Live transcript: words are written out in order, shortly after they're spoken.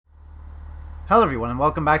Hello everyone and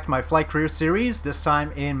welcome back to my flight career series, this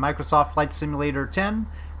time in Microsoft Flight Simulator 10,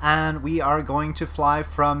 and we are going to fly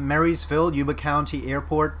from Marysville, Yuba County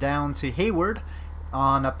Airport down to Hayward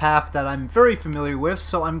on a path that I'm very familiar with,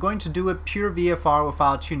 so I'm going to do a pure VFR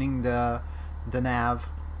without tuning the nav.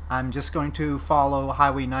 I'm just going to follow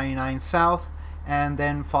Highway 99 south and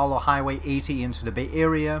then follow Highway 80 into the Bay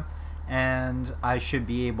Area, and I should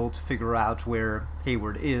be able to figure out where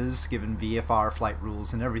Hayward is given VFR flight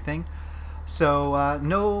rules and everything. So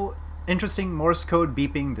no interesting Morse code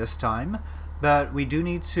beeping this time, but we do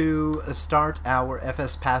need to start our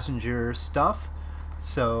FSPassenger stuff.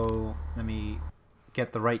 So let me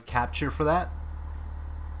get the right capture for that.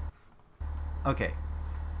 Okay,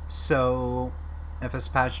 so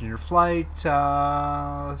FSPassenger flight,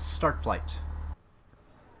 start flight.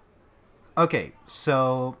 Okay,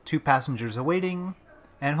 so 2 passengers awaiting,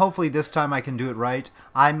 and hopefully this time I can do it right.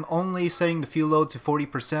 I'm only setting the fuel load to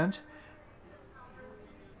 40%.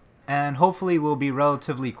 And hopefully we'll be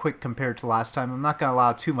relatively quick compared to last time. I'm not going to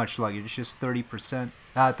allow too much luggage, just 30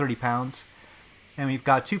 pounds. And we've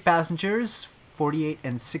got 2 passengers, 48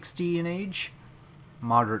 and 60 in age,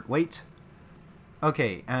 moderate weight.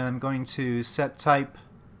 Okay, and I'm going to set type.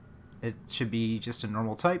 It should be just a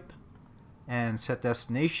normal type. And set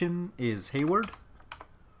destination is Hayward,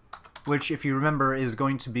 which, if you remember, is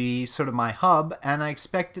going to be sort of my hub, and I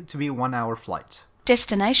expect it to be a 1-hour flight.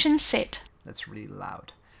 Destination set. That's really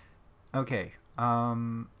loud. Okay,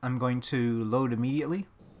 I'm going to load immediately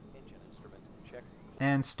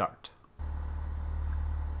and start.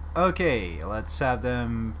 Okay, let's have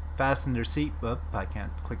them fasten their seat. Oop, I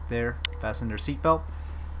can't click there. Fasten their seatbelt.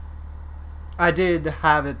 I did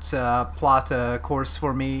have it plot a course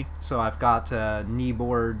for me, so I've got a knee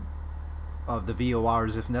board of the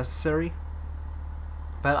VORs if necessary.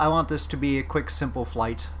 But I want this to be a quick, simple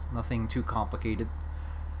flight, nothing too complicated.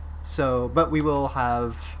 So, but we will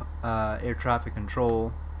have air traffic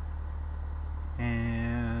control,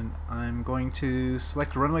 and I'm going to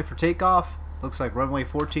select the runway for takeoff. Looks like runway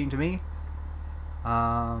 14 to me.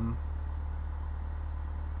 Announce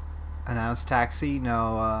taxi.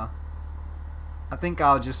 No, I think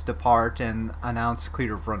I'll just depart and announce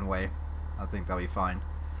clear of runway. I think that'll be fine.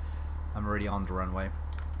 I'm already on the runway.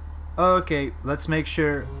 Okay, let's make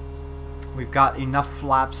sure we've got enough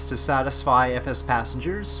flaps to satisfy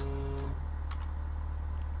FSPassengers.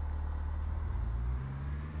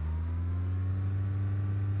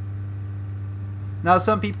 Now,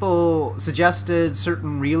 some people suggested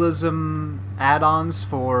certain realism add-ons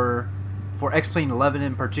for X-Plane 11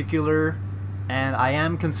 in particular, and I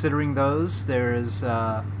am considering those. There is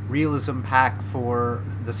a realism pack for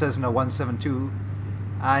the Cessna 172.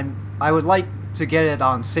 I would like to get it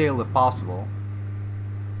on sale if possible.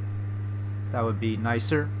 That would be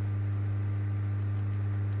nicer.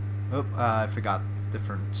 Oh, I forgot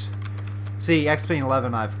different. See, X-Plane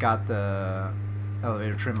 11, I've got the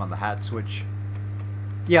elevator trim on the hat switch.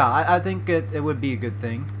 Yeah, I think it would be a good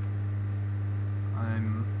thing.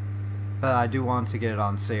 But I do want to get it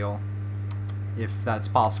on sale, if that's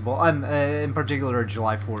possible. I'm in particular a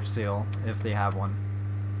July 4th sale, if they have one.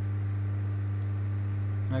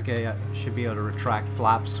 Okay, I should be able to retract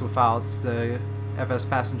flaps without the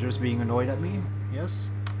FSPassengers being annoyed at me.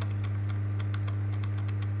 Yes.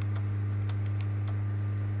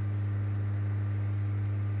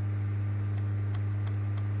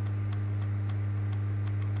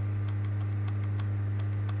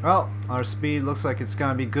 Well, our speed looks like it's going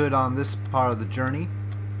to be good on this part of the journey.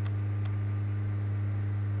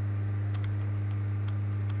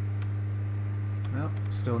 Well,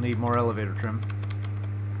 still need more elevator trim.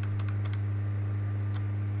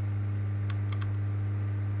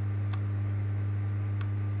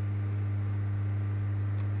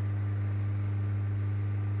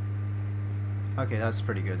 Okay, that's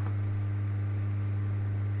pretty good.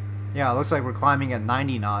 Yeah, it looks like we're climbing at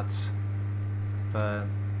 90 knots. But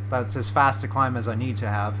that's as fast a climb as I need to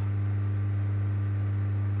have.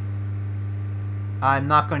 I'm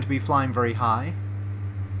not going to be flying very high.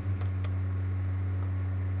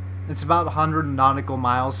 It's about 100 nautical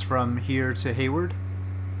miles from here to Hayward.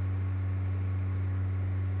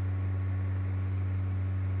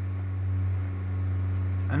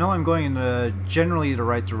 I know I'm going in generally the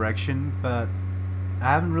right direction, but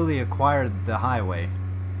I haven't really acquired the highway.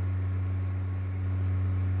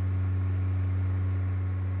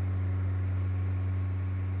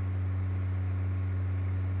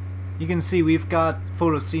 You can see we've got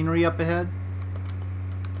photo scenery up ahead.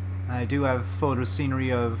 I do have photo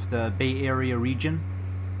scenery of the Bay Area region.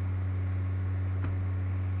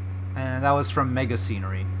 And that was from Mega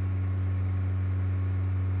Scenery.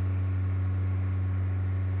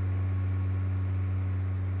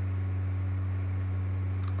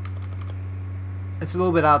 It's a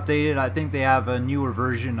little bit outdated. I think they have a newer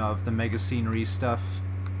version of the mega scenery stuff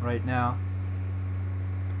right now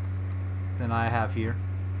than I have here.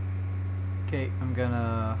 Okay, I'm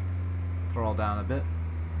gonna throttle down a bit.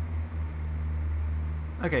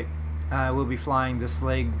 Okay, we'll be flying this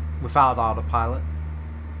leg without autopilot.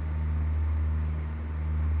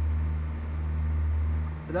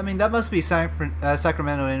 I mean, that must be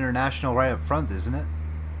Sacramento International right up front, isn't it?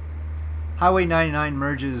 Highway 99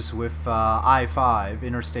 merges with I-5,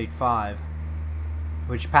 Interstate 5,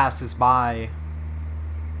 which passes by.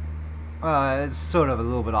 It's sort of a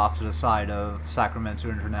little bit off to the side of Sacramento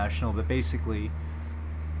International, but basically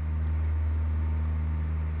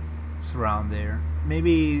it's around there.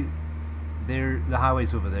 Maybe the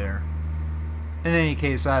highway's over there. In any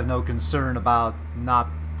case, I have no concern about not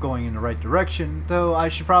going in the right direction, though I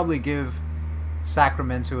should probably give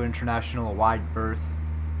Sacramento International a wide berth.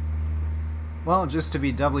 Well, just to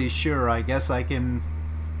be doubly sure, I guess I can,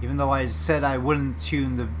 even though I said I wouldn't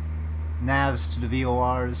tune the navs to the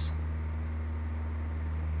VORs,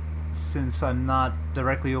 since I'm not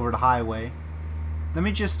directly over the highway. Let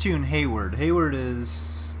me just tune Hayward. Hayward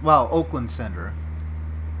is, well, Oakland Center.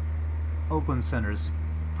 Oakland Center is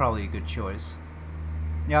probably a good choice.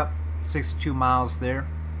 Yep, 62 miles there.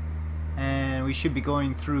 And we should be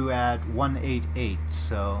going through at 188,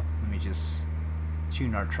 so let me just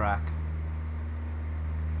tune our track.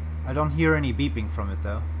 I don't hear any beeping from it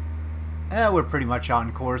though. We're pretty much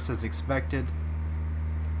on course as expected.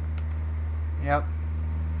 Yep.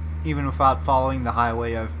 Even without following the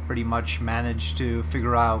highway, I've pretty much managed to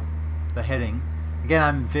figure out the heading. Again,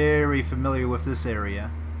 I'm very familiar with this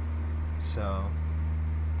area, so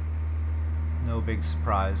no big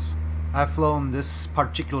surprise. I've flown this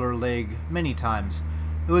particular leg many times.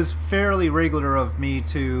 It was fairly regular of me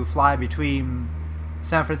to fly between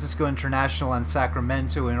San Francisco International and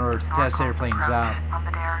Sacramento in order to test airplanes out.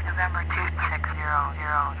 November 2600,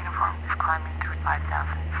 uniform is climbing to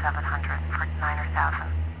 5,700 for 9,000.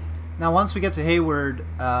 Now once we get to Hayward,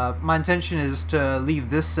 my intention is to leave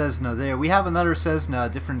this Cessna there. We have another Cessna, a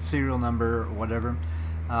different serial number or whatever,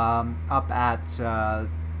 up at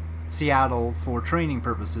Seattle for training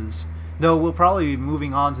purposes. Though we'll probably be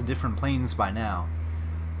moving on to different planes by now.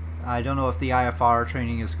 I don't know if the IFR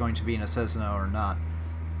training is going to be in a Cessna or not.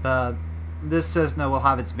 But this Cessna will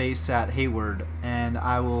have its base at Hayward, and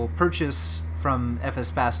I will purchase from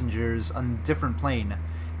FSPassengers a different plane.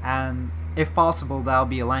 And if possible, that'll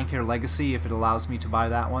be a Lancair Legacy if it allows me to buy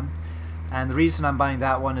that one. And the reason I'm buying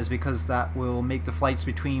that one is because that will make the flights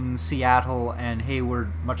between Seattle and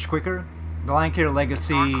Hayward much quicker. The Lancair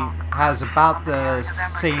Legacy has about the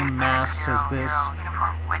same mass as this,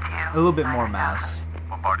 a little bit more mass.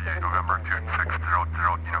 Bombardier, November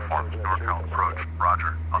 2600, uniform, NorCal approach,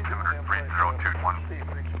 roger, altimeter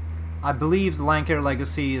 3021. I believe the Lancair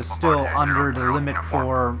Legacy is still under the limit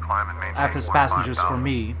for FSPassengers for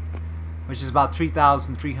me, which is about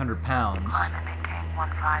 3,300 pounds. Climb and maintain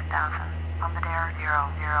 15,000, Bombardier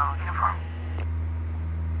 00, uniform.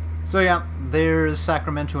 So yeah, there's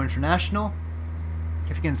Sacramento International.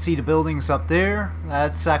 If you can see the buildings up there,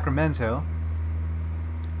 that's Sacramento.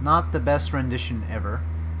 Not the best rendition ever.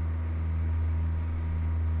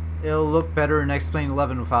 It'll look better in X-Plane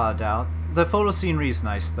 11 without a doubt. The photo scenery is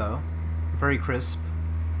nice though. Very crisp.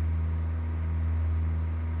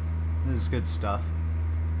 This is good stuff.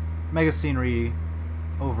 Mega Scenery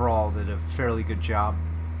overall did a fairly good job.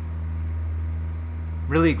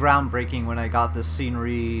 Really groundbreaking when I got this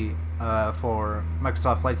scenery for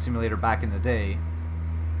Microsoft Flight Simulator back in the day.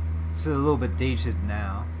 It's a little bit dated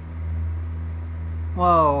now.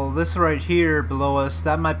 Well, this right here below us,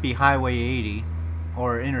 that might be Highway 80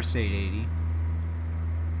 or Interstate 80.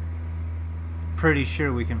 Pretty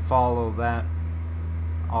sure we can follow that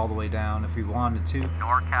all the way down if we wanted to.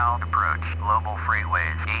 NorCal approach, Global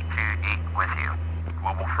Freightways 828 with you.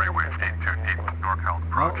 Global Freightways 828, NorCal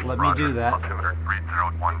approach. Oh, let me do that. Altimeter 3016.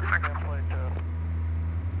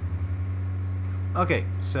 Okay,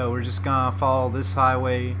 so we're just gonna follow this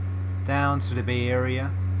highway down to the Bay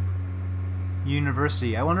Area.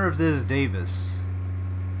 University. I wonder if this is Davis.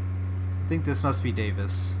 I think this must be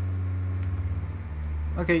Davis.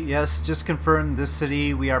 Okay, yes, just confirmed this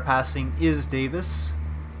city we are passing is Davis.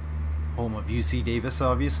 Home of UC Davis,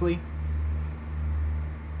 obviously.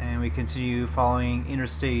 And we continue following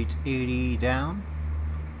Interstate 80 down.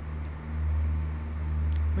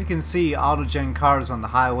 We can see autogen cars on the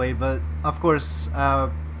highway, but of course,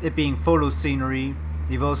 it being photo scenery,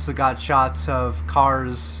 you've also got shots of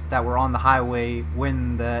cars that were on the highway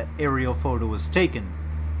when the aerial photo was taken.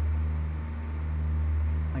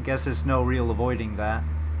 I guess there's no real avoiding that.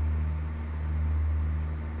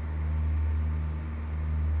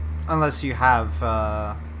 unless you have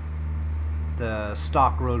the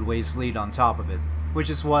stock roadways lead on top of it, which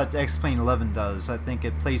is what X-Plane 11 does. I think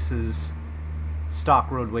it places stock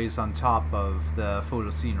roadways on top of the photo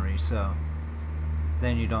scenery, so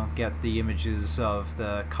then you don't get the images of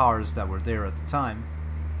the cars that were there at the time.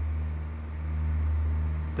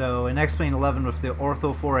 Though in X-Plane 11 with the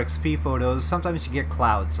Ortho 4XP photos, sometimes you get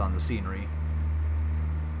clouds on the scenery.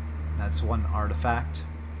 That's one artifact.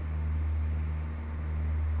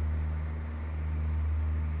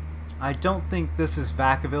 I don't think this is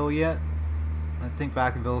Vacaville yet. I think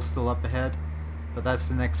Vacaville is still up ahead, but that's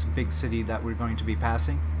the next big city that we're going to be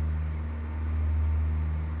passing.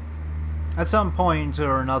 At some point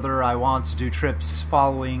or another, I want to do trips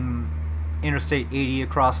following Interstate 80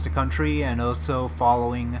 across the country and also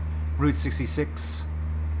following Route 66.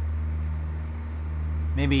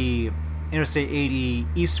 Maybe Interstate 80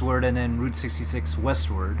 eastward and then Route 66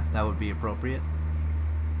 westward. That would be appropriate.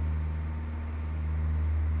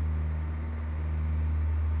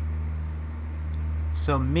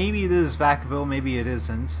 So maybe this is Vacaville, maybe it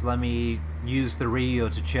isn't. Let me use the radio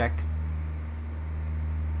to check.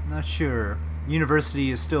 Not sure. University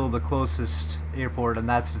is still the closest airport, and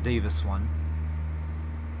that's the Davis one.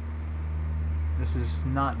 This is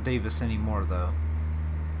not Davis anymore, though.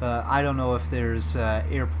 I don't know if there's an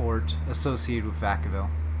airport associated with Vacaville.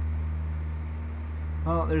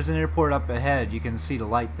 Well, there's an airport up ahead. You can see the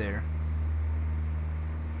light there.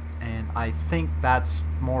 And I think that's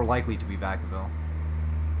more likely to be Vacaville.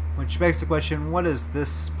 Which begs the question, what is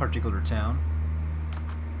this particular town?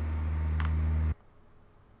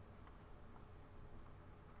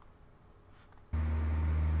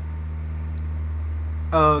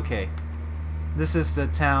 Okay. This is the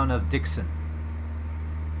town of Dixon.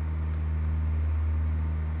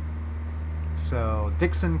 So,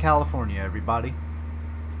 Dixon, California, everybody.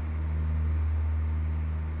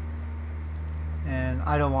 And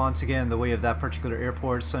I don't want to get in the way of that particular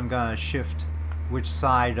airport, so I'm gonna shift which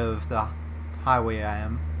side of the highway I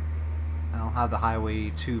am. I'll have the highway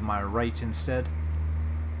to my right instead.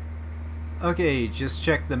 Okay, just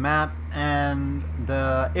check the map, and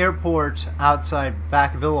the airport outside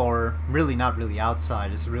Vacaville, or really not really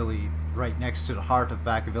outside, it's really right next to the heart of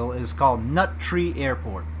Vacaville, is called Nut Tree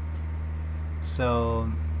Airport.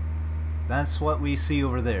 So that's what we see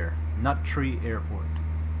over there, Nut Tree Airport.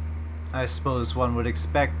 I suppose one would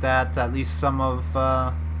expect that at least some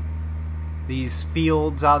of these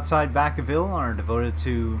fields outside Vacaville are devoted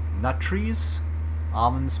to nut trees,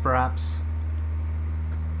 almonds perhaps.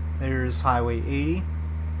 There's Highway 80.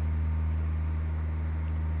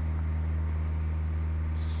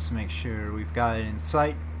 Let's make sure we've got it in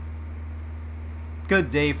sight. Good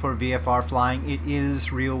day for VFR flying. It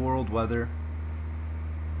is real world weather.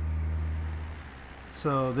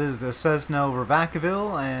 So this is the Cessna over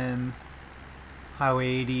Vacaville, and Highway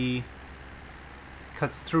 80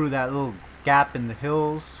 cuts through that little gap in the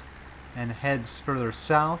hills and heads further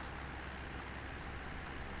south,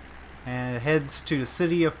 and it heads to the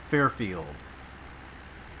city of Fairfield.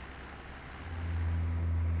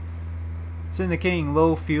 It's indicating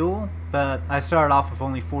low fuel, but I started off with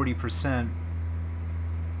only 40%,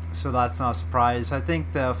 so that's not a surprise. I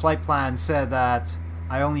think the flight plan said that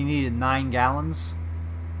I only needed 9 gallons,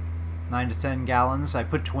 9 to 10 gallons. I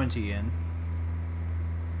put 20 in,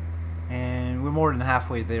 and we're more than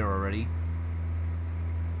halfway there already.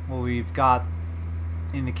 What we've got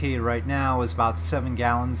indicated right now is about 7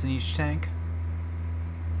 gallons in each tank.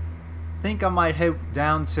 I think I might head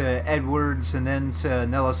down to Edwards and then to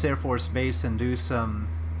Nellis Air Force Base and do some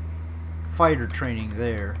fighter training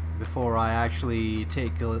there before I actually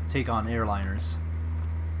take on airliners.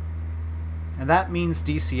 And that means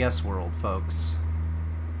DCS World, folks.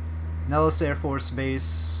 Nellis Air Force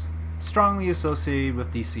Base, strongly associated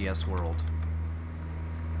with DCS World.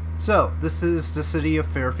 So, this is the city of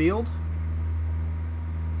Fairfield.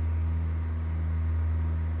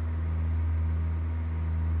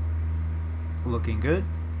 Looking good.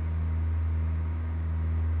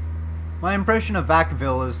 My impression of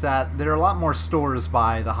Vacaville is that there are a lot more stores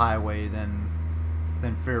by the highway than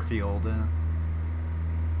Fairfield.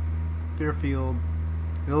 Fairfield,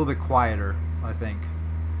 a little bit quieter, I think.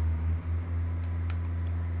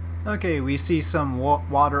 Okay, we see some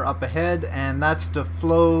water up ahead, and that's the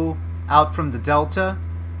flow out from the delta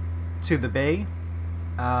to the bay.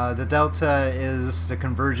 The delta is the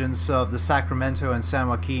convergence of the Sacramento and San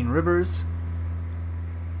Joaquin rivers,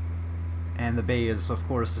 and the bay is, of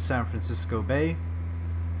course, the San Francisco Bay.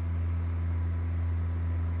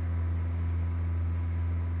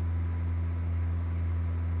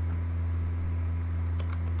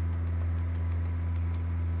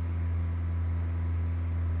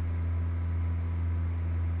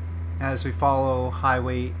 As we follow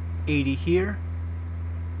Highway 80 here,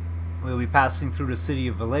 we'll be passing through the city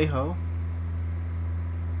of Vallejo,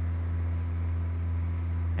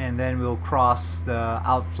 and then we'll cross the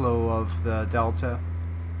outflow of the Delta.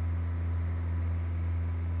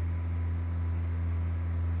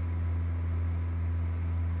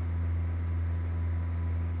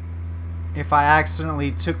 If I accidentally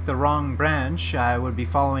took the wrong branch, I would be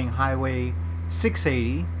following Highway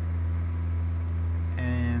 680,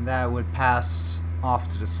 and that would pass off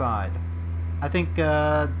to the side. I think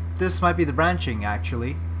this might be the branching,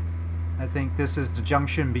 actually. I think this is the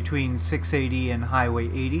junction between 680 and Highway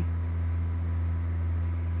 80.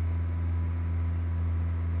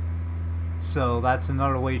 So that's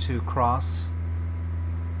another way to cross.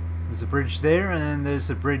 There's a bridge there, and then there's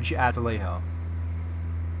a bridge at Vallejo.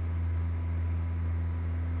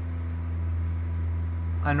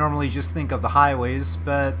 I normally just think of the highways,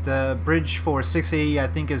 but the bridge for 680 I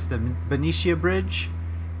think is the Benicia Bridge,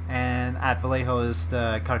 and at Vallejo is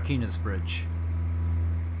the Carquinez Bridge.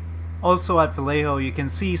 Also at Vallejo you can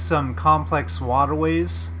see some complex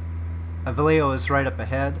waterways. Vallejo is right up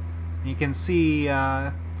ahead. You can see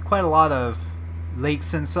quite a lot of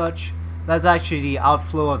lakes and such. That's actually the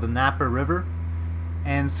outflow of the Napa River,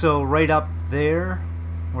 and so right up there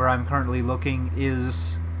where I'm currently looking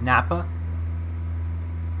is Napa.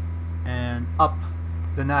 And up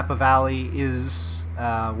the Napa Valley is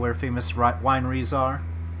where famous wineries are.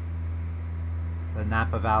 The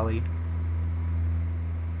Napa Valley.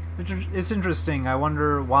 It's interesting. I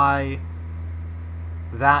wonder why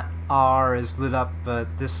that R is lit up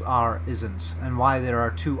but this R isn't, and why there are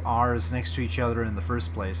two R's next to each other in the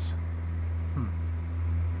first place.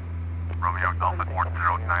 Romeo Alpha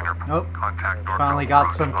 409er. Oh, Contact finally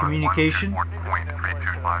got some communication.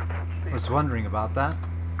 124.325. Was wondering about that.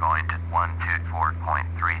 Going to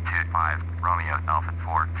 124.325. Romeo Alpha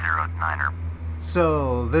 409er.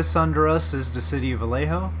 So this under us is the city of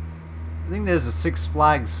Vallejo. I think there's a Six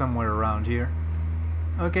Flags somewhere around here.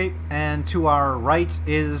 Okay, and to our right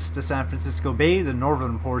is the San Francisco Bay, the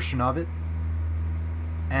northern portion of it.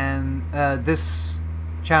 And this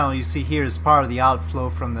channel you see here is part of the outflow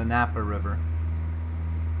from the Napa River.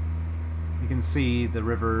 You can see the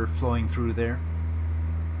river flowing through there.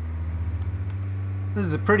 This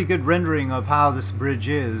is a pretty good rendering of how this bridge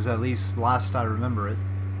is, at least last I remember it.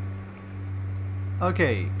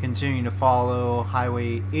 Okay, continuing to follow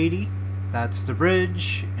Highway 80. That's the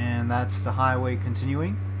bridge, and that's the highway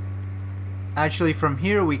continuing. Actually, from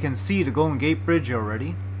here we can see the Golden Gate Bridge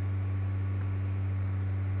already.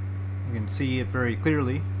 You can see it very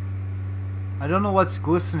clearly. I don't know what's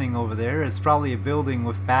glistening over there. It's probably a building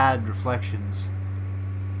with bad reflections.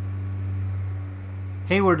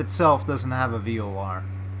 Hayward itself doesn't have a VOR.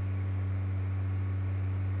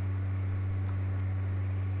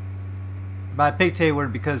 But I picked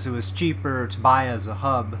Hayward because it was cheaper to buy as a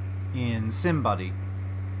hub in SimBuddy.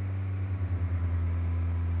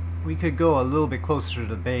 We could go a little bit closer to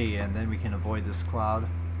the bay and then we can avoid this cloud.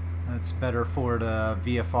 That's better for the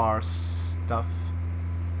VFR stuff.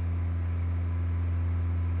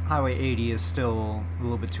 Highway 80 is still a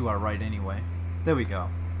little bit to our right anyway. There we go.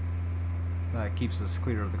 That keeps us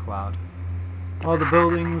clear of the cloud. All the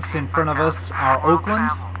buildings in front of us are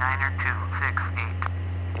Oakland.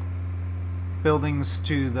 Buildings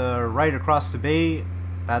to the right across the bay,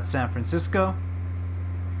 that's San Francisco.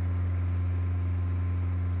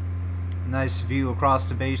 Nice view across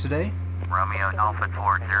the bay today. Romeo Alpha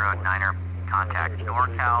 409er. Contact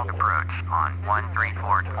NorCal approach on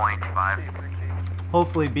 134.5.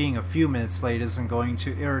 Hopefully being a few minutes late isn't going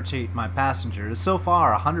to irritate my passengers. So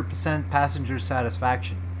far, 100% passenger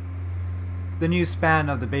satisfaction. The new span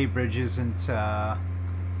of the Bay Bridge isn't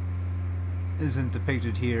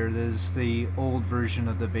depicted here. There's the old version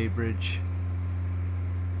of the Bay Bridge.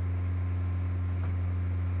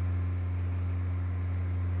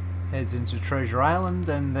 Heads into Treasure Island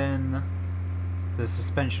and then the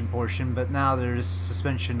suspension portion, but now there's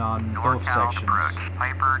suspension on both sections. Approach.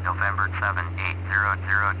 Piper, November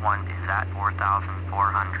 78001 is at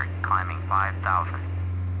 4,400, climbing 5,000.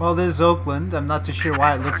 Well, this is Oakland. I'm not too sure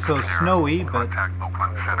why it looks so snowy, but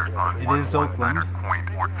it is Oakland.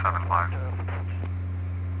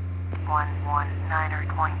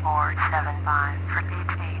 119.475 for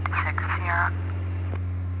beach 860.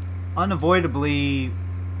 Unavoidably,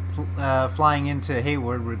 flying into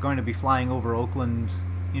Hayward, we're going to be flying over Oakland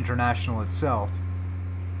International itself.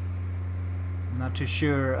 I'm not too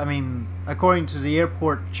sure. I mean, according to the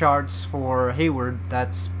airport charts for Hayward,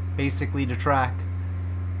 that's basically the track.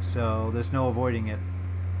 So there's no avoiding it.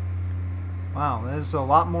 Wow, there's a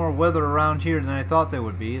lot more weather around here than I thought there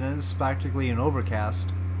would be. It is practically an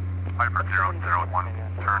overcast. Piper 001,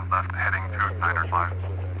 turn left heading 295.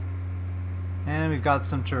 And we've got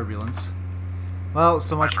some turbulence. Well,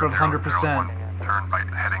 so much for 100%. Turn right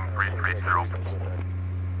heading 330.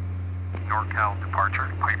 NorCal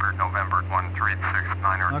departure, Piper November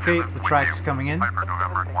 1369er. Okay, the track's coming in. Piper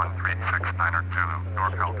November 1369er Zulu,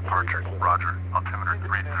 NorCal departure, roger, altimeter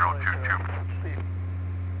 3022.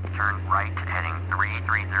 Turn right heading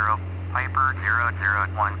 330, Piper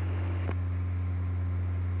 001.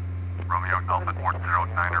 Romeo Alpha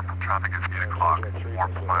 409er, traffic is 8 o'clock,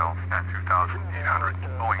 warp miles at 2,800,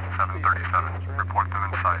 Boeing 737, report them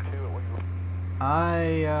inside.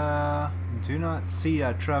 I do not see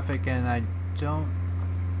that traffic, and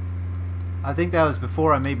I think that was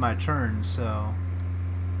before I made my turn, so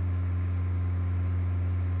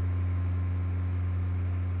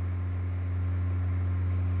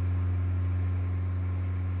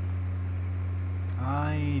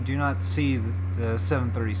I do not see the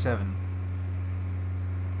 737.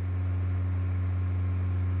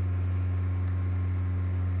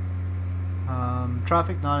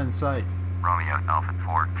 Traffic not in sight. Romeo Alpha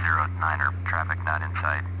 409er, traffic not in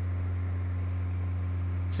sight.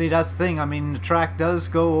 See, that's the thing. I mean, the track does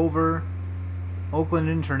go over Oakland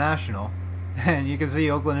International, and you can see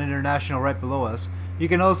Oakland International right below us. You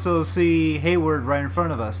can also see Hayward right in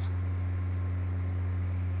front of us.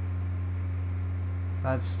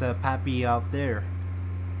 That's the Pappy out there.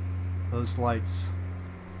 Those lights.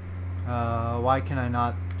 Why can I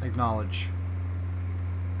not acknowledge?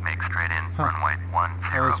 Make straight in, runway 10.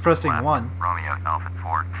 I was pressing left. 1. Romeo Alpha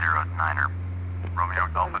 409er. Romeo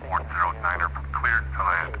Alpha 409er, cleared to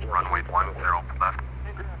land, runway 10 left.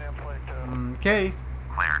 Okay.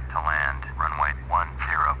 Cleared to land, runway 10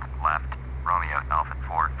 left. Romeo Alpha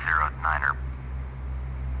 409er.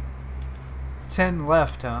 10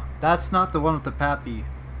 left, huh? That's not the one with the Pappy.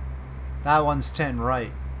 That one's 10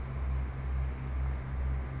 right.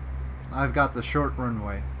 I've got the short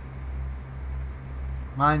runway.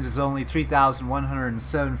 Mine's is only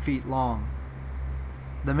 3,107 feet long.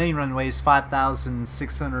 The main runway is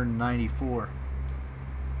 5,694.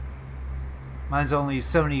 Mine's only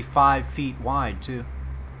 75 feet wide, too.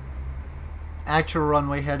 Actual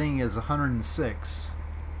runway heading is 106.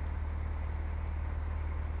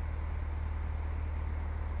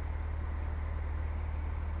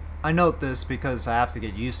 I note this because I have to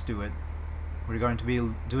get used to it. We're going to be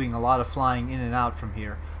doing a lot of flying in and out from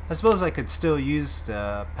here. I suppose I could still use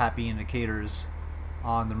the Pappy indicators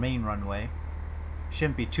on the main runway.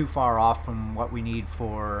 Shouldn't be too far off from what we need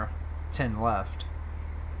for 10 left.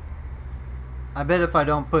 I bet if I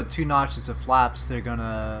don't put 2 notches of flaps, they're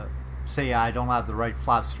gonna say I don't have the right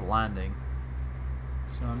flaps for landing.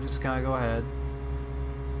 So I'm just gonna go ahead.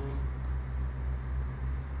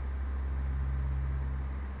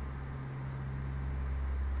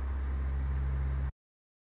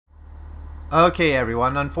 Okay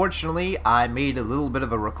everyone, unfortunately I made a little bit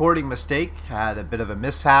of a recording mistake, had a bit of a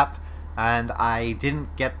mishap, and I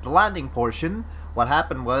didn't get the landing portion. What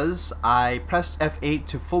happened was I pressed F8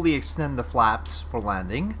 to fully extend the flaps for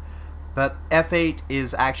landing, but F8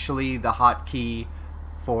 is actually the hotkey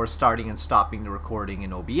for starting and stopping the recording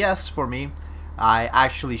in OBS for me. I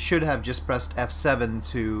actually should have just pressed F7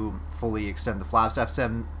 to fully extend the flaps.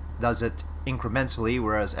 F7 does it incrementally,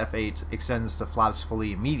 whereas F8 extends the flaps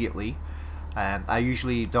fully immediately. And I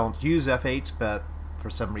usually don't use F8, but for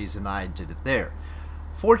some reason I did it there.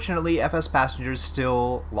 Fortunately, FSPassengers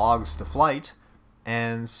still logs the flight,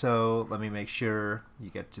 and so let me make sure you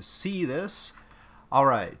get to see this.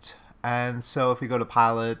 Alright, and so if we go to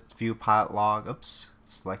pilot, view pilot log, oops,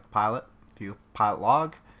 select pilot, view pilot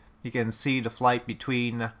log, you can see the flight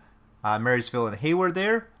between Marysville and Hayward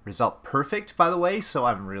there. Result perfect, by the way, so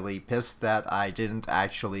I'm really pissed that I didn't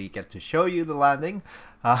actually get to show you the landing.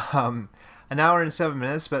 An hour and 7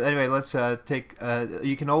 minutes, but anyway, let's take,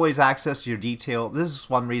 you can always access your detail. This is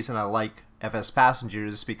one reason I like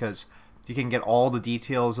FSPassengers, because you can get all the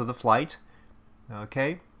details of the flight.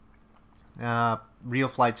 Okay. Real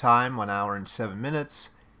flight time, 1 hour and 7 minutes.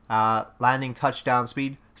 Landing touchdown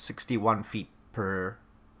speed, 61 feet per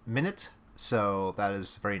minute, so that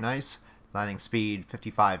is very nice. Landing speed,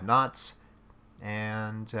 55 knots,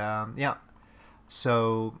 and yeah.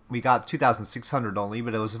 So we got 2,600 only,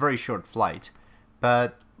 but it was a very short flight.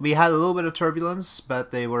 But we had a little bit of turbulence,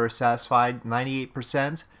 but they were satisfied.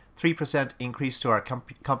 98%, 3% increase to our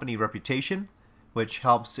company reputation, which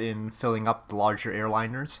helps in filling up the larger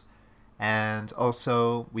airliners. And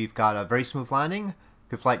also, we've got a very smooth landing.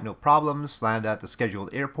 Good flight, no problems. Land at the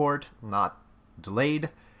scheduled airport, not delayed.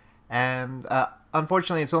 And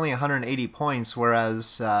unfortunately, it's only 180 points,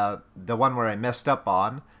 whereas the one where I messed up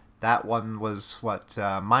on, That one was, what,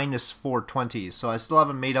 minus 420, so I still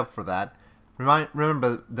haven't made up for that.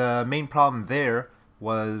 Remember, the main problem there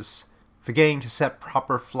was forgetting to set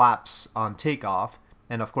proper flaps on takeoff,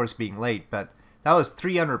 and of course being late, but that was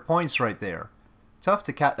 300 points right there. Tough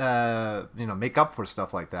to make up for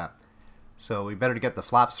stuff like that. So we better get the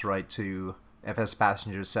flaps right to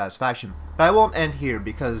FSPassengers' satisfaction. But I won't end here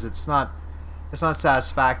because it's not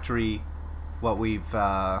satisfactory what we've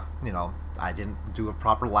I didn't do a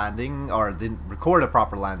proper landing or didn't record a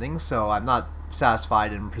proper landing, so I'm not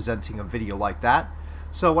satisfied in presenting a video like that.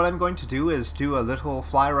 So what I'm going to do is do a little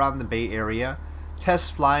fly around the Bay Area,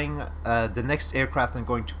 test flying the next aircraft I'm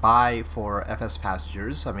going to buy for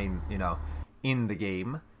FSPassengers, I mean, in the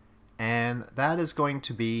game, and that is going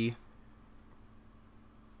to be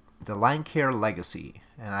the Lancair Legacy,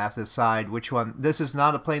 and I have to decide which one. This is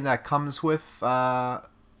not a plane that comes with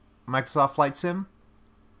Microsoft Flight Sim.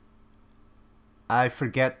 I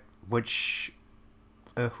forget which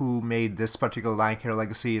who made this particular Lancair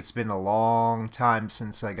Legacy. It's been a long time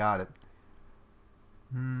since I got it.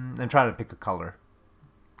 I'm trying to pick a color.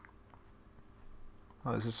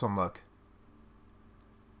 How does this one look?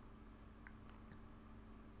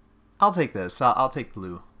 I'll take this. I'll take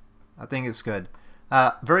blue. I think it's good.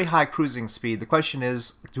 Very high cruising speed. The question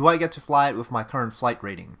is, do I get to fly it with my current flight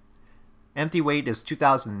rating? Empty weight is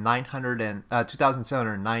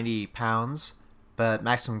 2,790 pounds, but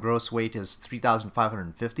maximum gross weight is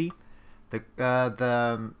 3,550.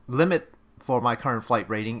 The limit for my current flight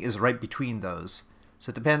rating is right between those, so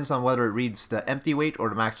it depends on whether it reads the empty weight or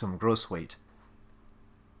the maximum gross weight.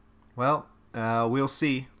 Well, we'll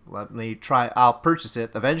see. Let me try. I'll purchase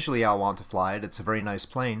it. Eventually I'll want to fly it. It's a very nice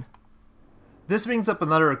plane. This brings up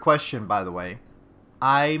another question, by the way.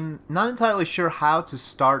 I'm not entirely sure how to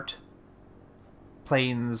start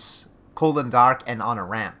planes cold and dark and on a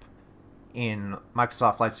ramp in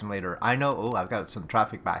Microsoft Flight Simulator. I know, oh, I've got some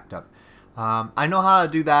traffic backed up. I know how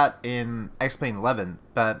to do that in X-Plane 11,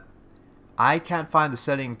 but I can't find the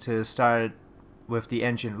setting to start with the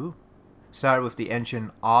engine. Start with the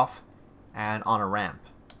engine off and on a ramp.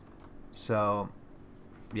 So,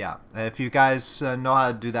 yeah, if you guys know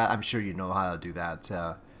how to do that, I'm sure you know how to do that.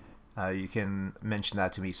 You can mention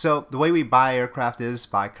that to me. So the way we buy aircraft is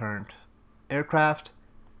buy current aircraft.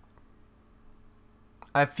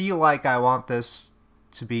 I feel like I want this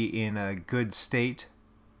to be in a good state,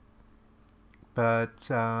 but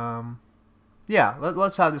yeah,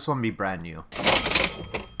 let's have this one be brand new.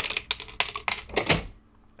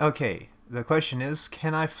 Okay, the question is,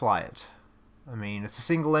 can I fly it? I mean, it's a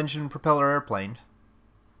single engine propeller airplane.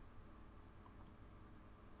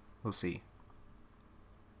 We'll see.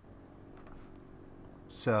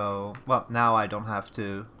 So, well, now I don't have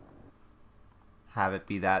to have it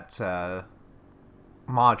be that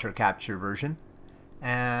monitor capture version.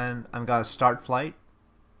 And I'm gonna start flight.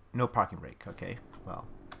 No parking brake. Okay, well,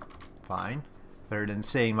 fine. Better than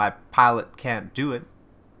saying my pilot can't do it.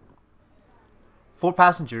 4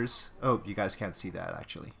 passengers. Oh, you guys can't see that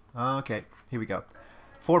actually. Okay, here we go.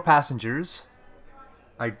 4 passengers.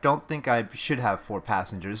 I don't think I should have 4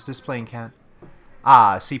 passengers. This plane can't.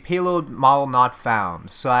 Ah, see, payload model not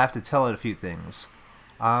found. So I have to tell it a few things.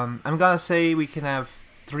 I'm gonna say we can have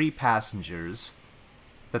 3 passengers,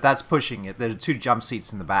 but that's pushing it. There are 2 jump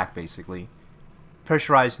seats in the back, basically.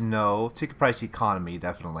 Pressurized, no. Ticket price economy,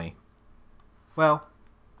 definitely. Well,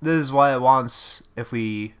 this is what it wants if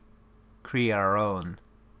we create our own.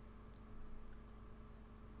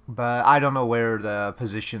 But I don't know where the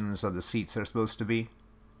positions of the seats are supposed to be.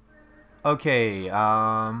 Okay,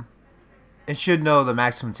 it should know the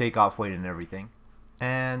maximum takeoff weight and everything.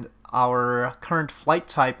 And our current flight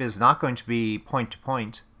type is not going to be point to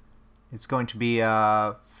point. It's going to be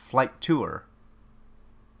a flight tour.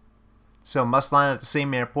 So must land at the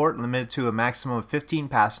same airport, limited to a maximum of 15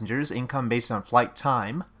 passengers, income based on flight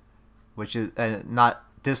time, which is not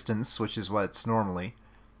distance, which is what it's normally,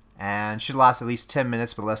 and should last at least 10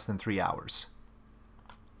 minutes but less than 3 hours.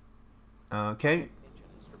 Okay.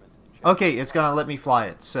 Okay, it's gonna let me fly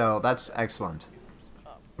it, so that's excellent.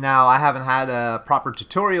 Now, I haven't had a proper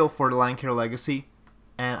tutorial for the Lancair Legacy,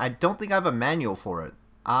 and I don't think I have a manual for it.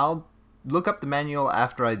 I'll look up the manual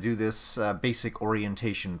after I do this basic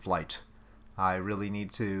orientation flight. I really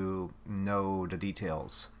need to know the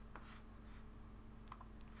details.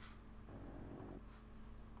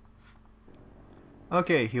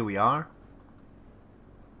 Okay, here we are.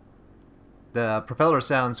 The propeller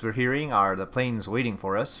sounds we're hearing are the planes waiting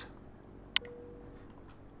for us.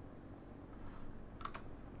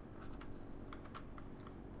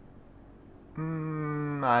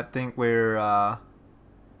 I think we're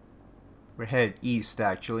headed east,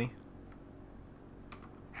 actually.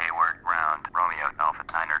 Hayward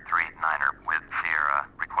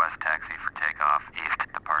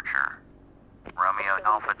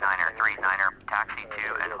 39er, taxi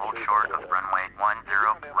to and hold short of runway 10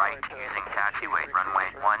 right using taxiway runway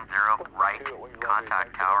 10 right.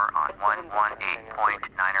 Contact tower on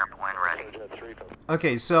 118.9er when ready.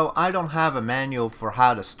 Okay, so I don't have a manual for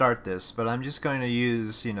how to start this, but I'm just going to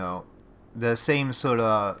use, you know, the same sort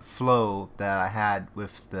of flow that I had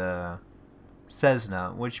with the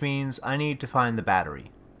Cessna, which means I need to find the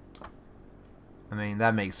battery. I mean,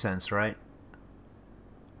 that makes sense, right?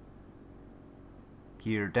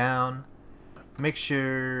 Gear down.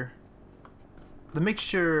 Mixture. The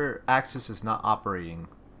mixture axis is not operating.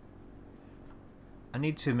 I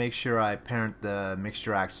need to make sure I parent the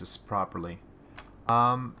mixture axis properly.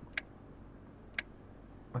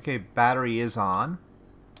 Okay, battery is on.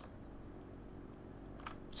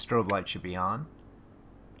 Strobe light should be on.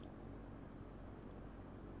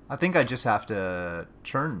 I think I just have to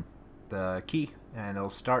turn the key and it'll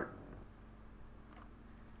start.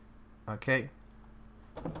 Okay.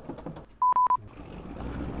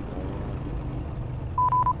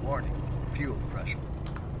 Warning, fuel pressure.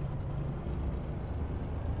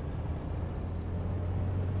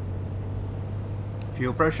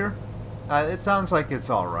 Fuel pressure? It sounds like it's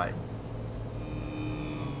alright.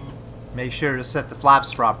 Make sure to set the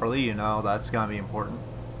flaps properly, you know, that's gonna be important.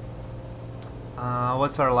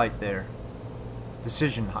 What's our light there?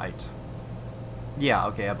 Decision height. Yeah,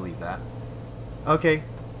 okay, I believe that. Okay.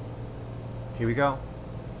 Here we go.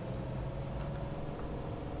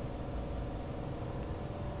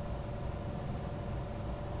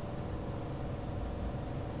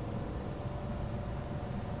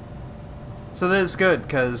 So that is good,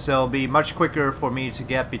 because it'll be much quicker for me to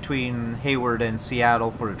get between Hayward and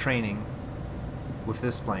Seattle for the training with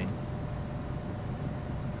this plane.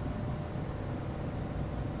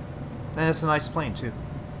 And it's a nice plane too.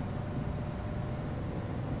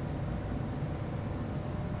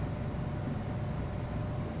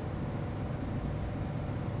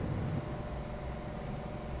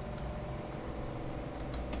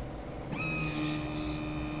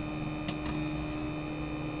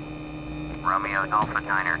 Romeo Alpha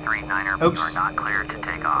 9er 39er, Oops. you are not cleared to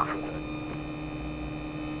take off.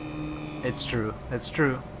 It's true. It's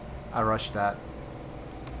true. I rushed that.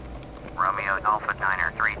 Romeo Alpha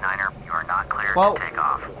 9er 39er, you are not cleared Well, to take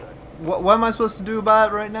off. What am I supposed to do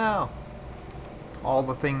about it right now? All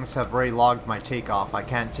the things have already logged my takeoff. I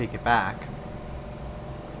can't take it back.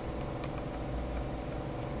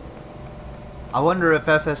 I wonder if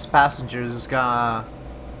FSPassengers is gonna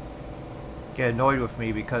get annoyed with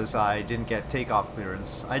me because I didn't get takeoff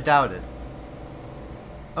clearance. I doubt it.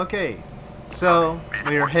 Okay, so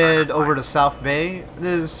we're head over to South Bay.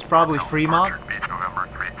 This is probably Fremont. Beach November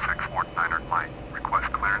 3649er flight.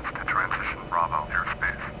 Request clearance to transition Bravo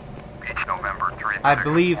airspace. Beach November 3649er I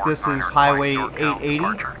believe this is Highway flight. 880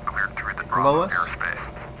 Cleared through the below Bravo us. airspace.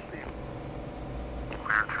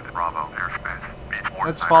 Cleared through the Bravo airspace. Beach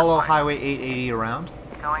Let's 49er follow flight. Highway 880 around.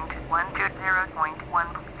 Going to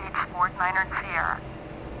 120.1 Beach 49er Sierra.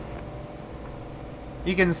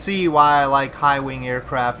 You can see why I like high wing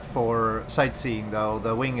aircraft for sightseeing, though.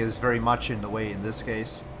 The wing is very much in the way in this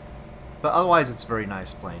case. But otherwise it's a very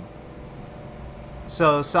nice plane.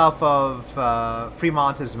 So south of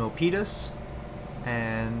Fremont is Milpitas,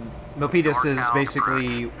 and Milpitas is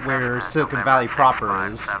basically where Silicon Valley proper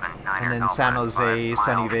is, and then San Jose,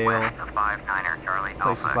 Sunnyvale,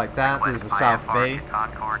 places like that. This is the South Bay.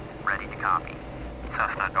 Concord, ready to copy.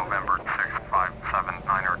 Cessna November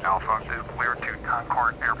 6579er Alpha is cleared to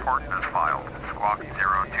Concord Airport as filed. Squawk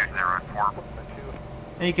 0204.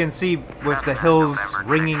 And you can see with the hills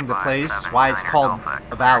ringing the place why it's called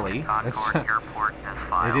a valley. It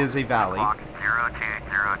is a valley. Squawk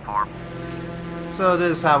 0204. So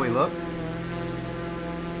this is how we look.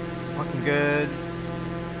 Looking good.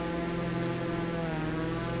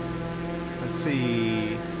 Let's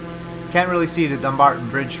see. Can't really see the Dumbarton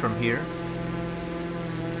Bridge from here.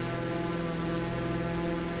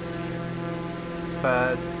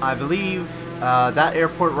 But I believe that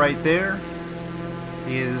airport right there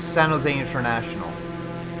is San Jose International.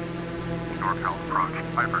 NorCal approach,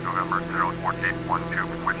 Piper November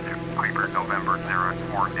 04812, switch to Piper November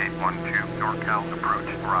 04812, NorCal approach,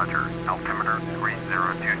 roger, altimeter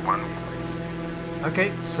 3021.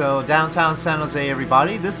 Okay, so downtown San Jose,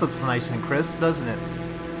 everybody. This looks nice and crisp, doesn't it?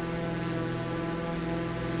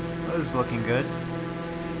 This is looking good.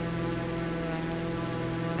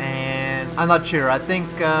 And I'm not sure. I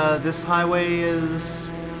think this highway is...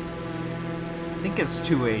 I think it's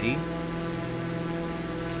 280.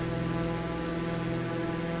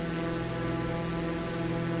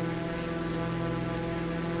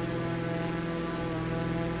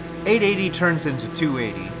 .880 turns into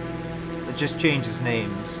 280. It just changes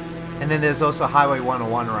names. And then there's also Highway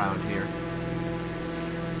 101 around here.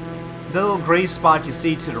 The little gray spot you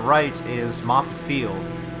see to the right is Moffett Field.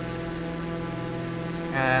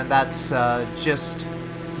 And that's just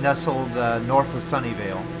nestled north of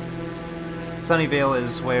Sunnyvale. Sunnyvale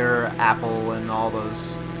is where Apple and all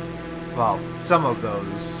those, well, some of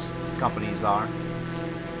those companies are.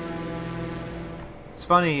 It's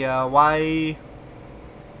funny, why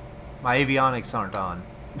my avionics aren't on.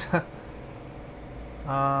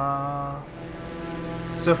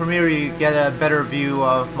 So from here you get a better view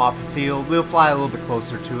of Moffett Field. We'll fly a little bit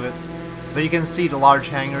closer to it, but you can see the large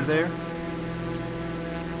hangar there.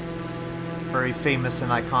 Very famous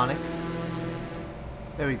and iconic.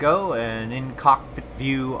 There we go, an in-cockpit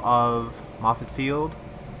view of Moffett Field.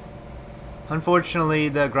 Unfortunately,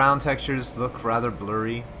 the ground textures look rather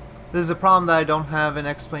blurry. This is a problem that I don't have in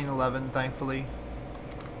X-Plane 11, thankfully.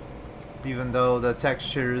 Even though the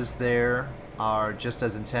textures there are just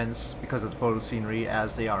as intense because of the photo scenery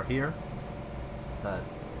as they are here. But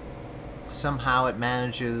somehow it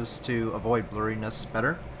manages to avoid blurriness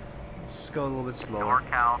better. Let's go a little bit slower.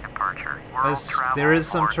 NorCal departure. There is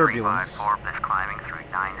some turbulence. 4354 is climbing through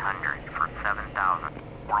 900 for 7,000.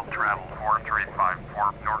 World travel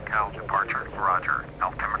 4354, NorCal departure. Roger.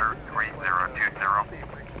 Altimeter 3020.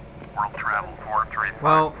 World travel 4354.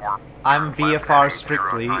 Well, I'm VFR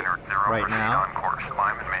strictly right now,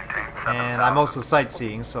 and I'm also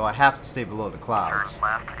sightseeing, so I have to stay below the clouds. Turn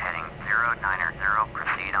left heading 090,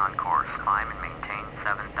 proceed on course, climb and maintain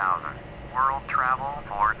 7,000. World travel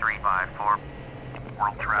 4354.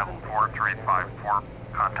 World travel 4354.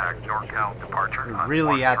 Contact NorCal departure. We're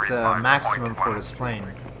really at the maximum for this plane.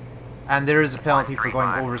 And there is a penalty for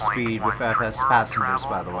going over speed with FSPassengers,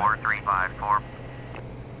 by the way. 4354.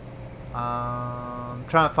 I'm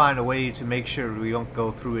trying to find a way to make sure we don't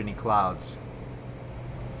go through any clouds.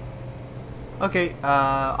 Okay,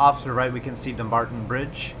 off to the right we can see Dumbarton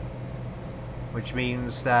Bridge, which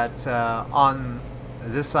means that on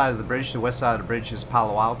this side of the bridge, the west side of the bridge, is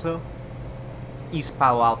Palo Alto. East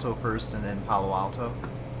Palo Alto first and then Palo Alto.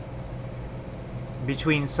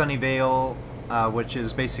 Between Sunnyvale, which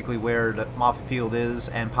is basically where the Moffett Field is,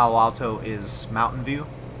 and Palo Alto is Mountain View.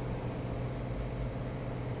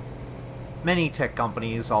 Many tech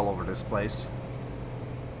companies all over this place.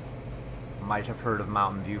 Might have heard of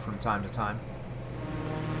Mountain View from time to time.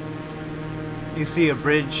 You see a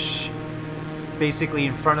bridge basically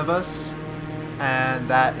in front of us, and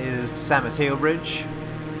that is the San Mateo Bridge.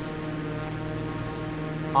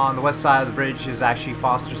 On the west side of the bridge is actually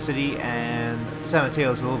Foster City, and San Mateo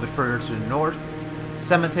is a little bit further to the north.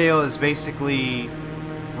 San Mateo is basically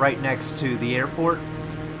right next to the airport.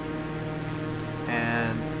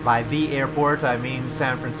 And by the airport, I mean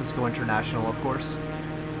San Francisco International, of course.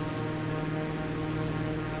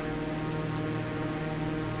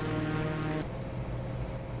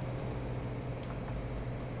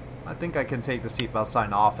 I think I can take the seatbelt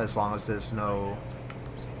sign off as long as there's no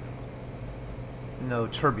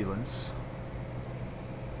turbulence.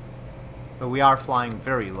 But we are flying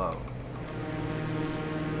very low.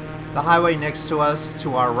 The highway next to us,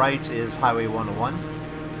 to our right, is Highway 101.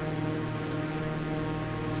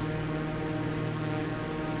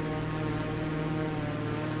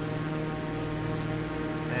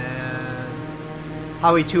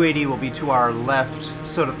 Highway 280 will be to our left,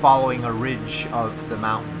 sort of following a ridge of the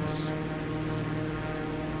mountains.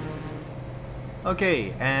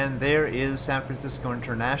 Okay, and there is San Francisco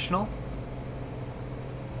International.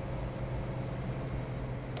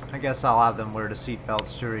 I guess I'll have them wear the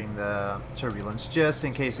seatbelts during the turbulence, just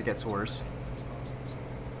in case it gets worse.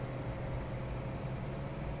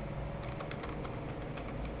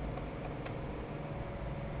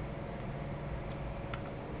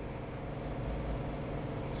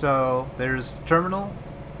 So there's the terminal,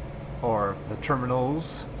 or the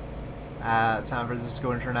terminals, at San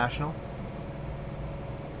Francisco International.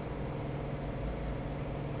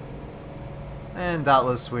 And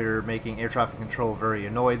doubtless we're making air traffic control very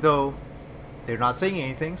annoyed, though they're not saying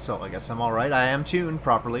anything, so I guess I'm alright. I am tuned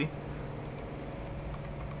properly.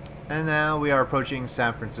 And now we are approaching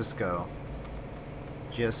San Francisco.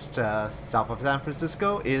 Just south of San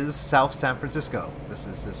Francisco is South San Francisco. This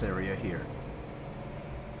is this area here.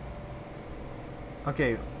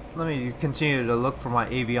 Okay, let me continue to look for my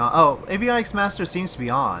avion. Oh, avionics master seems to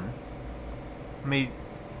be on. Let me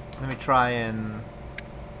try and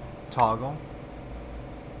toggle.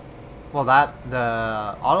 Well,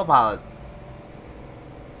 the autopilot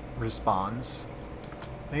responds.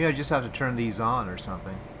 Maybe I just have to turn these on or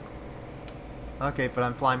something. Okay, but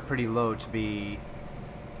I'm flying pretty low to be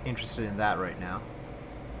interested in that right now.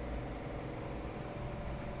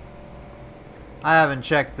 I haven't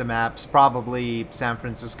checked the maps. Probably San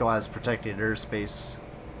Francisco has protected airspace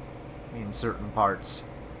in certain parts.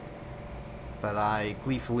 But I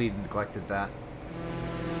gleefully neglected that.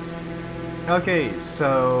 Okay,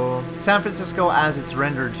 so San Francisco as it's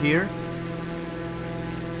rendered here.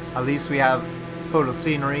 At least we have photo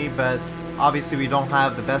scenery, but obviously we don't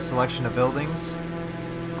have the best selection of buildings.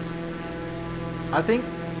 I think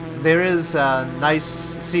there is nice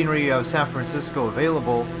scenery of San Francisco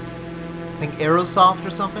available. I think Aerosoft or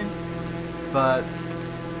something. But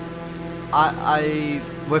I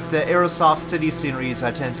with the Aerosoft city sceneries,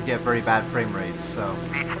 I tend to get very bad frame rates. So.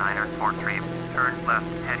 Beach Niner 43, turn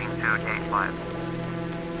left heading to gate 5.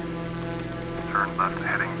 Turn left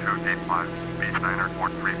heading to gate 5. Beach Niner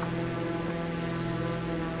 43.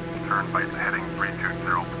 Turn right heading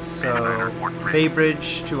 320. So Bay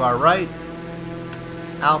Bridge to our right.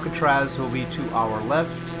 Alcatraz will be to our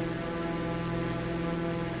left.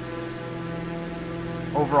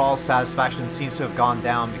 Overall satisfaction seems to have gone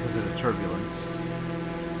down because of the turbulence.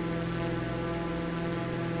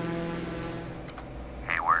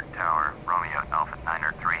 Hayward Tower, Romeo Alpha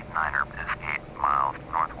Niner 3 Niner is 8 miles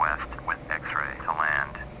northwest with X-ray to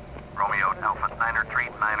land. Romeo Alpha Niner 3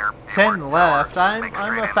 Niner. 10 left.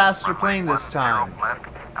 I'm a faster plane this time.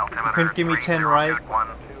 You couldn't give me 10 right.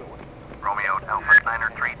 Romeo Alpha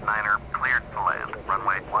Niner 3 Niner cleared to land.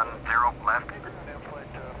 Runway 10 left.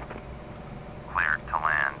 Cleared to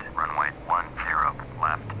land. Runway 10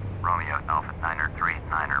 left. Romeo Alpha Niner 3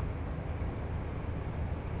 Niner.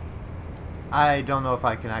 I don't know if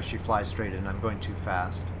I can actually fly straight in. I'm going too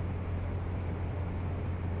fast.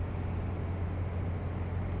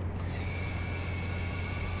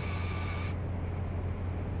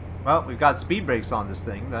 Well, we've got speed brakes on this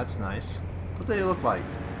thing. That's nice. What do they look like?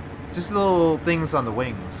 Just little things on the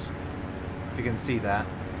wings. If you can see that.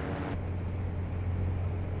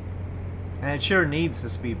 And it sure needs the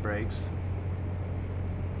speed brakes.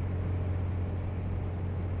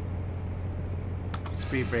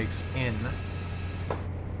 Speed brakes in.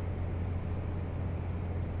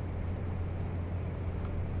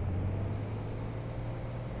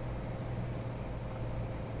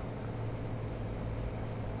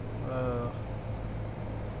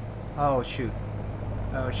 Oh shoot.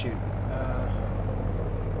 Oh shoot.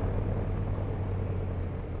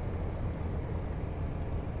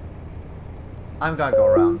 I'm gonna go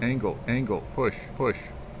around. Angle, push.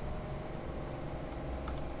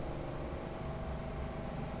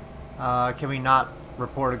 Can we not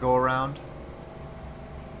report a go around?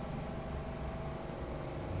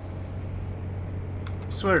 I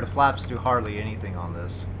swear the flaps do hardly anything on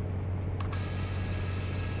this.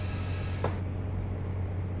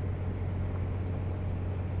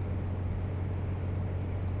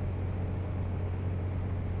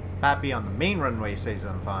 Pappy on the main runway says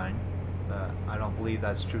I'm fine, but I don't believe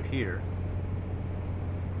that's true here.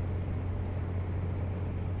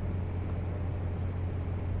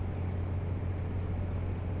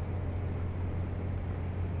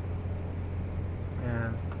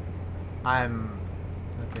 And I'm...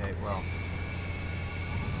 okay, well...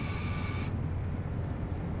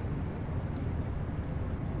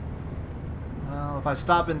 well, if I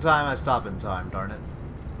stop in time, I stop in time, darn it.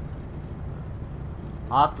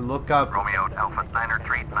 I'll have to look up Romeo Alpha Niner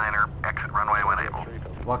 3 Niner, exit runway when able.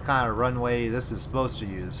 what kind of runway this is supposed to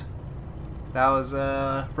use. That was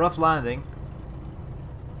a rough landing,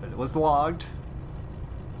 but it was logged.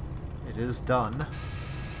 It is done.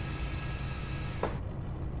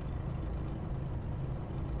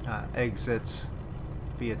 Exit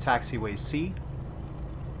via taxiway C.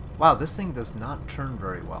 Wow, this thing does not turn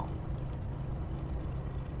very well.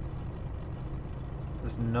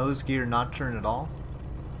 Does nose gear not turn at all?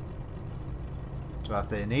 Do I have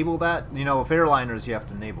to enable that? You know, with airliners you have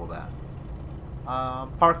to enable that.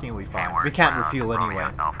 Parking will be fine. We can't refuel anyway.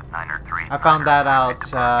 I found that out.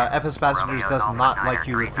 FSPassengers does not like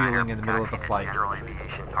you refueling in the middle of the flight. General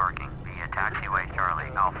aviation parking via taxiway Charlie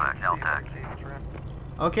Alpha Delta.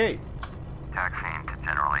 Okay. Taxiing to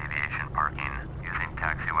general aviation parking using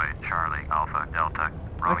taxiway Charlie Alpha Delta.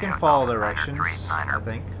 I can follow directions, I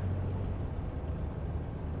think.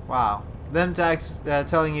 Wow. Them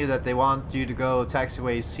telling you that they want you to go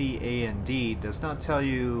taxiway C, A, and D does not tell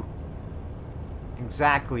you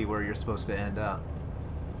exactly where you're supposed to end up.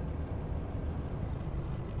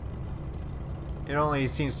 It only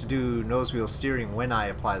seems to do nose wheel steering when I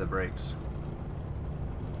apply the brakes.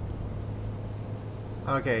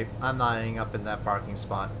 Okay, I'm not ending up in that parking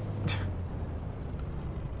spot.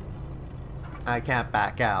 I can't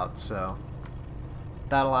back out, so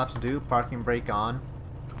that'll have to do. Parking brake on.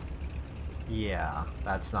 Yeah,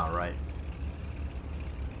 that's not right.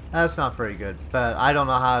 That's not very good, but I don't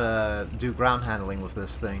know how to do ground handling with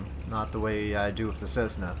this thing. Not the way I do with the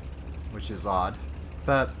Cessna, which is odd.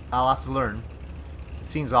 But I'll have to learn. It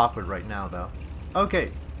seems awkward right now, though.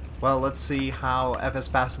 Okay, well, let's see how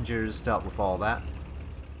FSPassengers dealt with all that.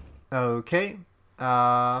 Okay,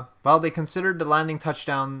 well, they considered the landing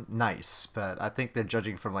touchdown nice, but I think they're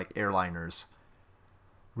judging from, like, airliners.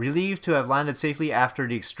 Relieved to have landed safely after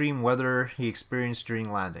the extreme weather he experienced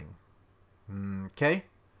during landing. Okay.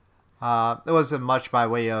 It wasn't much by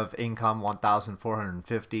way of income,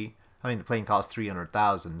 1,450. I mean, the plane cost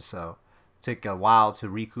 300,000, so it took a while to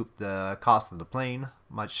recoup the cost of the plane.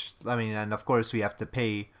 And of course we have to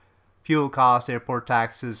pay fuel costs, airport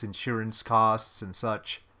taxes, insurance costs, and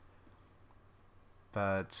such.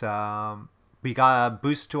 But we got a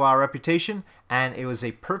boost to our reputation, and it was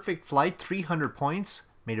a perfect flight, 300 points.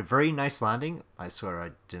 Made a very nice landing. I swear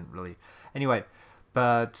I didn't really. Anyway,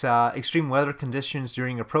 but extreme weather conditions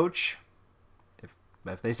during approach,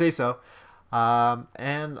 if they say so.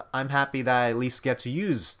 And I'm happy that I at least get to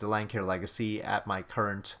use the Lancair Legacy at my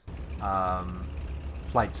current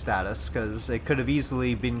flight status, because it could have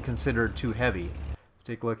easily been considered too heavy.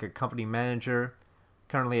 Take a look at company manager.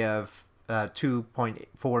 Currently have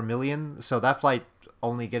 2.4 million, so that flight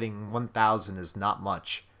only getting 1,000 is not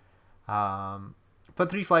much. But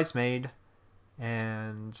 3 flights made,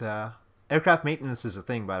 and aircraft maintenance is a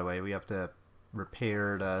thing, by the way. We have to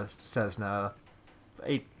repair the Cessna.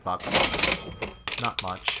 $8. Not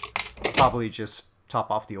much. Probably just top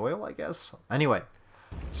off the oil, I guess. Anyway,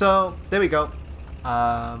 so there we go.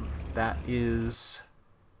 That is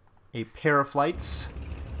a pair of flights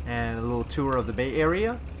and a little tour of the Bay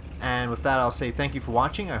Area. And with that, I'll say thank you for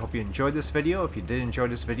watching. I hope you enjoyed this video. If you did enjoy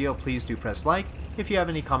this video, please do press like. If you have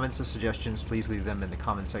any comments or suggestions, please leave them in the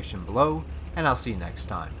comment section below. And I'll see you next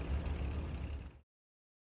time.